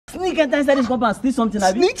Sneak enter inside this compound and steal something,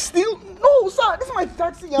 have you? Sneak steal? No, sir, this is my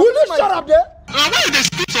taxi. Will you shut up there? Why you dey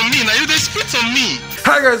spit on me? Now you dey spit on me.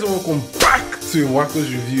 Hi guys and welcome back to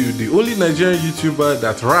Wackos Review, the only Nigerian YouTuber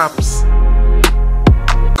that raps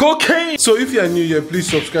cocaine. So if you are new here, please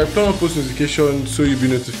subscribe, turn on post notifications so you'll be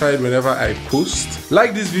notified whenever I post.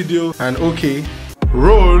 Like this video and okay,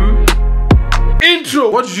 roll intro.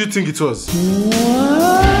 What did you think it was?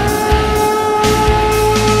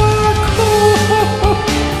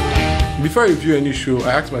 Before I review any show,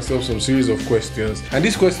 I ask myself some series of questions, and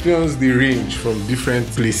these questions, they range from different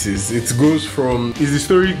places. It goes from, is the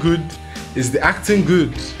story good? Is the acting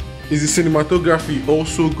good? Is the cinematography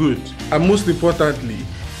also good? And most importantly,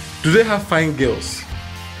 do they have fine girls?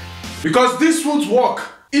 Because this won't work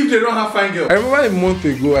if they don't have fine girls. I remember a month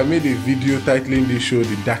ago, I made a video titling this show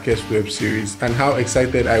The Darkest Web Series, and how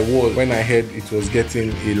excited I was when I heard it was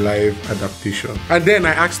getting a live adaptation. And then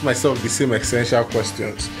I asked myself the same essential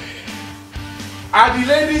questions. Are the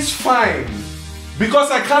ladies fine?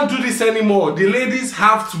 Because I can't do this anymore. The ladies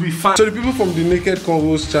have to be fine. So the people from the Naked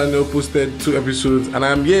Convos channel posted 2 episodes, and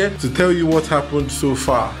I'm here to tell you what happened so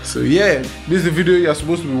far. So yeah, this is the video you're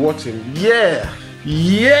supposed to be watching. Yeah.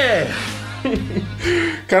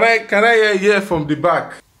 Can I hear from the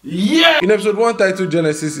back? Yeah! In episode 1 titled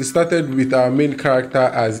Genesis, it started with our main character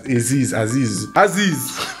as Aziz.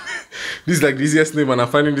 This is like the easiest name and I'm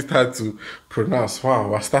finding it hard to pronounce. Wow,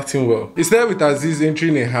 we're starting well. It's there with Aziz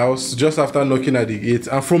entering a house just after knocking at the gate,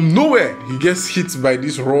 and from nowhere he gets hit by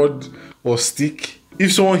this rod or stick.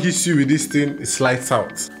 If someone hits you with this thing, it slides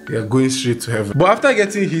out. You're going straight to heaven. But after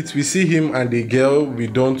getting hit, we see him and a girl we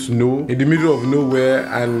don't know in the middle of nowhere,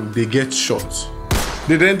 and they get shot.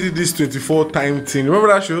 They then did this 24-time thing. Remember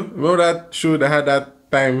that show? Remember that show that had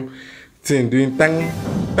that time thing doing tang,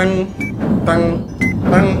 tang, tang,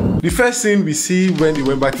 tang. The first thing we see when he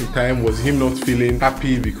went back in time was him not feeling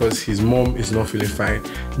happy because his mom is not feeling fine.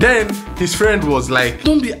 Then his friend was like,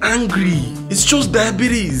 don't be angry, it's just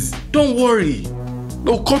diabetes, don't worry.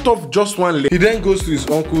 They'll cut off just one leg. He then goes to his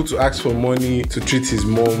uncle to ask for money to treat his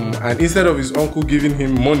mom, and instead of his uncle giving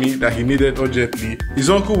him money that he needed urgently, his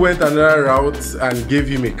uncle went another route and gave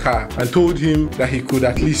him a car and told him that he could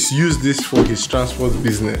at least use this for his transport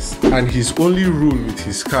business. And his only rule with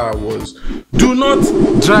his car was, do not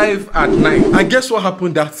drive at night. And guess what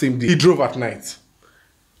happened that same day? He drove at night.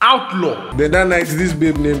 Outlaw! Then that night, this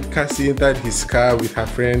babe named Cassie entered his car with her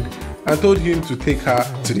friend and told him to take her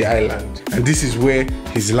to the island. And this is where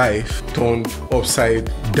his life turned upside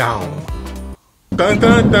down. Dun,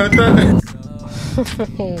 dun, dun, dun.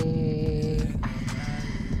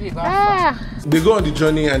 They go on the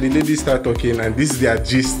journey and the ladies start talking, and this their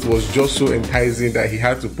gist was just so enticing that he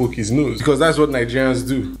had to poke his nose, because that's what Nigerians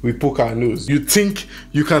do. We poke our nose. You think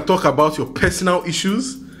you can talk about your personal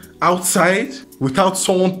issues outside without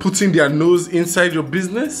someone putting their nose inside your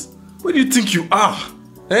business? Where do you think you are?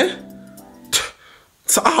 Eh?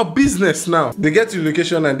 It's our business now. They get to the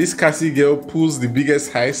location and this Cassie girl pulls the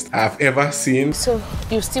biggest heist I've ever seen. So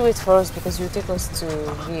you still wait for us because you take us to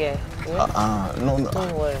VI? Yeah? No.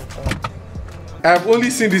 Don't worry. I've only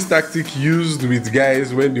seen this tactic used with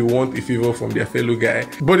guys when they want a favor from their fellow guy,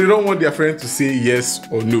 but they don't want their friend to say yes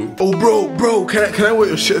or no. Oh bro, can I wear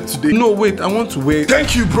your shirt today? No, wait, I want to wear it.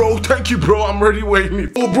 Thank you bro, I'm already wearing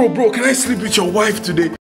it. Oh bro, can I sleep with your wife today?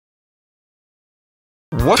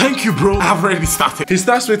 What? Thank you bro, I've already started. He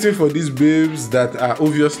starts waiting for these babes that are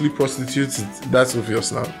obviously prostitutes. That's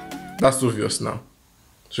obvious now.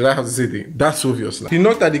 Should I have to say that? That's obvious now. He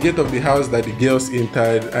knocked at the gate of the house that the girls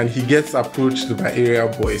entered, and he gets approached by area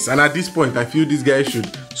boys. And at this point, I feel this guy should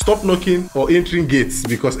stop knocking or entering gates,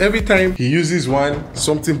 because every time he uses one,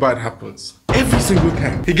 something bad happens. Every single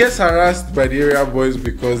time. He gets harassed by the area boys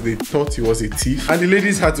because they thought he was a thief, and the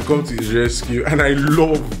ladies had to come to his rescue. And I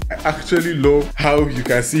actually love how you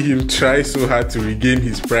can see him try so hard to regain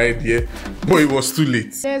his pride here, but it was too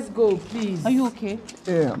late. Let's go, please. Are you okay?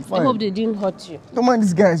 Yeah, I'm fine. I hope they didn't hurt you. Don't mind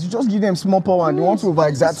these guys, you just give them small power and they want to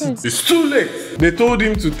overexert it. It's too late. They told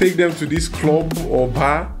him to take them to this club or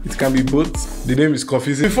bar. It can be both. The name is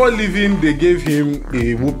confusing. Before leaving, they gave him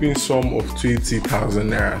a whooping sum of 20,000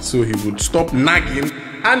 naira so he would stop nagging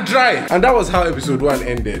and drive. And that was how episode 1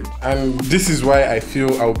 ended. And this is why I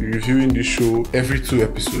feel I'll be reviewing this show every 2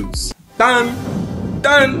 episodes. Done.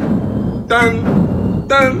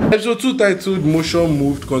 Episode 2 titled Motion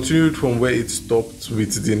Moved continued from where it stopped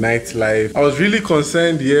with the nightlife. I was really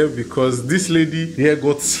concerned here because this lady here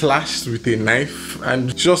got slashed with a knife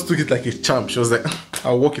and she just took it like a champ. She was like,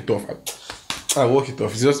 I'll walk it off.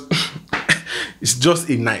 It's just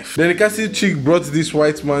a knife. Then the Cassie chick brought this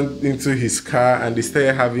white man into his car and they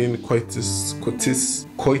started having coitus.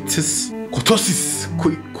 Kurtosis,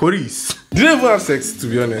 Koris. They didn't even have sex, to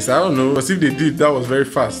be honest. I don't know. Because if they did, that was very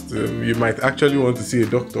fast. You might actually want to see a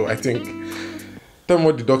doctor, I think. Tell me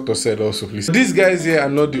what the doctor said also, please. These guys here are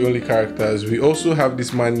not the only characters. We also have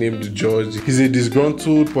this man named George. He's a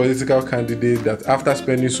disgruntled political candidate that after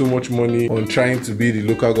spending so much money on trying to be the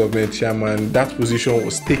local government chairman, that position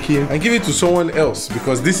was taken and given to someone else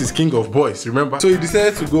because this is King of Boys, remember? So he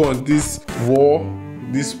decided to go on this war,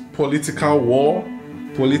 this political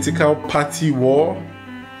party war,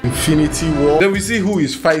 infinity war. Then we see who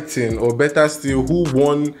is fighting, or better still, who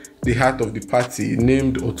won the heart of the party,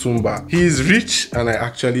 named Otumba. He is rich, and I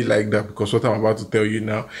actually like that because what I'm about to tell you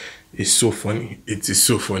now is so funny. It is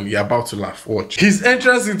so funny. You're about to laugh. Watch. His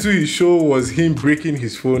entrance into his show was him breaking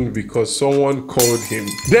his phone because someone called him.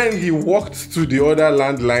 Then he walked to the other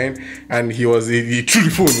landline and he threw the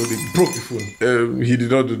phone, or they broke the phone. He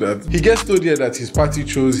did not do that. He gets told here that his party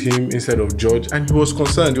chose him instead of George, and he was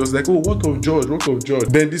concerned. He was like, oh, what of George? What of George?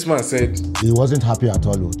 Then this man said he wasn't happy at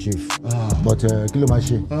all, Chief. But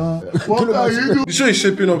What are you doing? the show is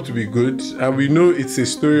shaping up to be good, and we know it's a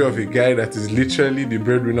story of a guy that is literally the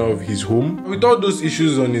breadwinner of his home. With all those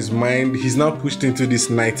issues on his mind, he's now pushed into this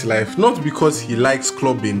nightlife, not because he likes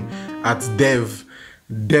clubbing at David,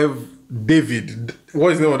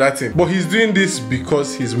 what is the name of that thing? But he's doing this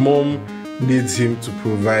because his mom needs him to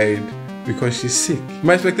provide because she's sick.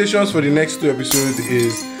 My expectations for the next 2 episodes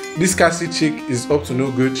is this Cassie chick is up to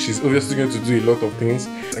no good. She's obviously going to do a lot of things.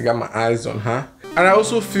 I got my eyes on her. And I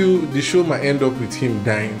also feel the show might end up with him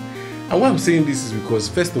dying. And why I'm saying this is because,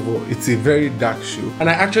 first of all, it's a very dark show. And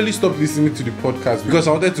I actually stopped listening to the podcast because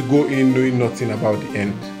I wanted to go in knowing nothing about the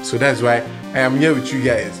end. So that's why I am here with you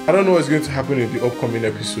guys. I don't know what's going to happen in the upcoming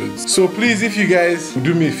episodes. So please, if you guys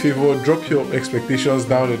do me a favor, drop your expectations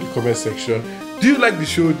down in the comment section. Do you like the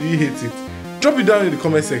show? Do you hate it? Drop it down in the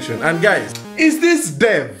comment section. And guys, is this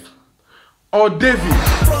Dev or David?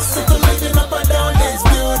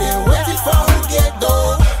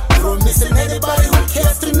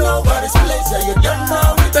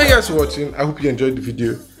 Thank you guys for watching. I hope you enjoyed the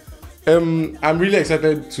video. I'm really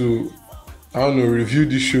excited to, review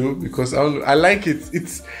this show because I like it.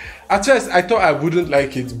 It's at first I thought I wouldn't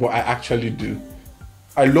like it, but I actually do.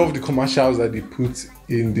 I love the commercials that they put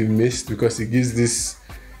in the midst because it gives this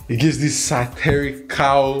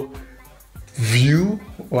satirical view.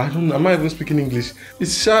 Or I don't know, I'm not even speaking English.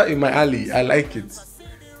 It's shot in my alley. I like it.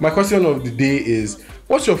 My question of the day is,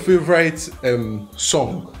 what's your favorite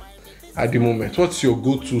song at the moment? What's your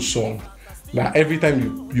go-to song? Now every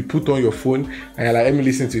time you put on your phone and you're like, let me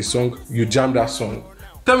listen to a song, you jam that song.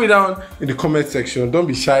 Tell me down in the comment section. Don't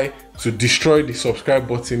be shy to destroy the subscribe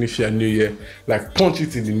button if you're new here. Like punch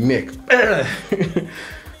it in the neck.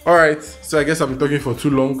 Alright, so I guess I've been talking for too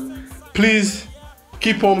long. Please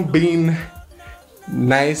keep on being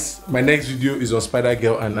nice. My next video is on Spider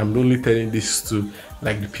Girl, and I'm only telling this to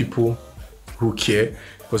like the people who care,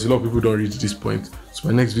 because a lot of people don't reach this point. So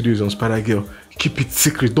my next video is on Spider Girl. Keep it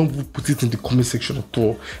secret. Don't put it in the comment section at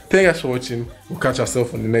all. Thank you guys for watching. We'll catch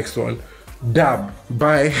ourselves on the next one. Dab.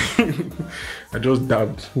 Bye. I just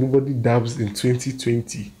dabbed. Nobody dabs in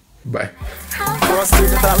 2020. Bye.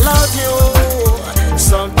 Prostitute, I love you.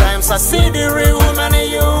 Sometimes I see the real woman in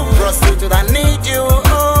you. Prostitute, I need you.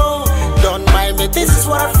 Oh, don't mind me. This is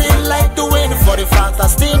what I feel.